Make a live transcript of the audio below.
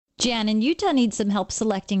Jan in Utah needs some help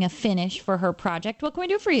selecting a finish for her project. What can we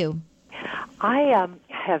do for you? I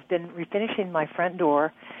have been refinishing my front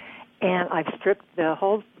door, and I've stripped the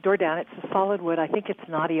whole door down. It's a solid wood. I think it's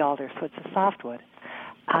knotty alder, so it's a softwood.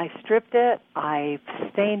 I stripped it, I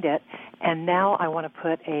stained it, and now I want to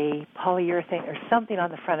put a polyurethane or something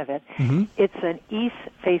on the front of it. Mm-hmm. It's an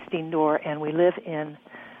east-facing door, and we live in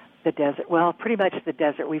the desert. Well, pretty much the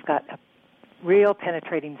desert. We've got a real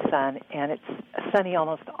penetrating sun, and it's sunny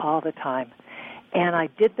almost all the time. And I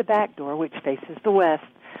did the back door, which faces the west,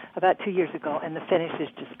 about 2 years ago, and the finish is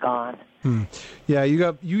just gone. Yeah,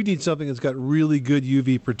 you need something that's got really good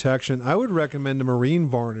UV protection. I would recommend a marine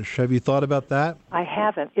varnish. Have you thought about that? I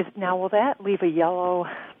haven't. Now, will that leave a yellow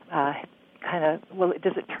does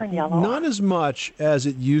it turn yellow? Not as much as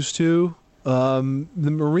it used to. The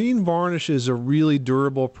marine varnish is a really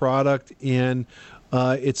durable product, and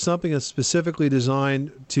it's something that's specifically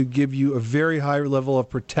designed to give you a very high level of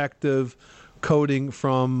protective coating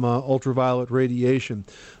from ultraviolet radiation.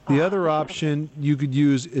 The other option you could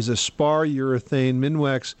use is a spar urethane.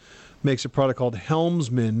 Minwex makes a product called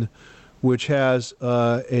Helmsman, which has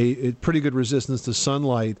a pretty good resistance to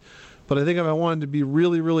sunlight. But I think if I wanted to be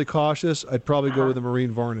really, really cautious, I'd probably go with a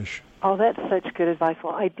marine varnish. Oh, that's such good advice.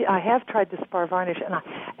 Well, I have tried the spar varnish, and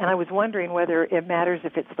I was wondering whether it matters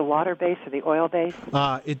if it's the water-based or the oil-based.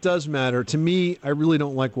 It does matter. To me, I really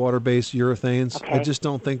don't like water-based urethanes. Okay. I just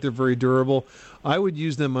don't think they're very durable. I would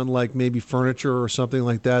use them on like maybe furniture or something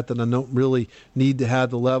like that I don't really need to have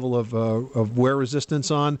the level of wear resistance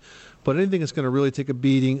on. But anything that's going to really take a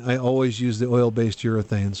beating, I always use the oil-based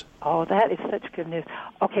urethanes. Oh, that is such good news.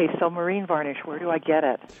 Okay, so marine varnish, where do I get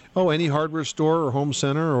it? Oh, any hardware store or home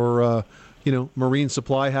center or, marine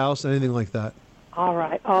supply house, anything like that. All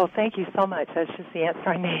right. Oh, thank you so much. That's just the answer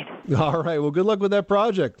I need. All right. Well, good luck with that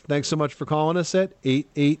project. Thanks so much for calling us at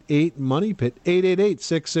 888-MONEY-PIT,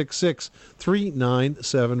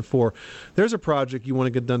 888-666-3974. There's a project you want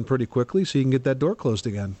to get done pretty quickly so you can get that door closed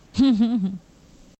again.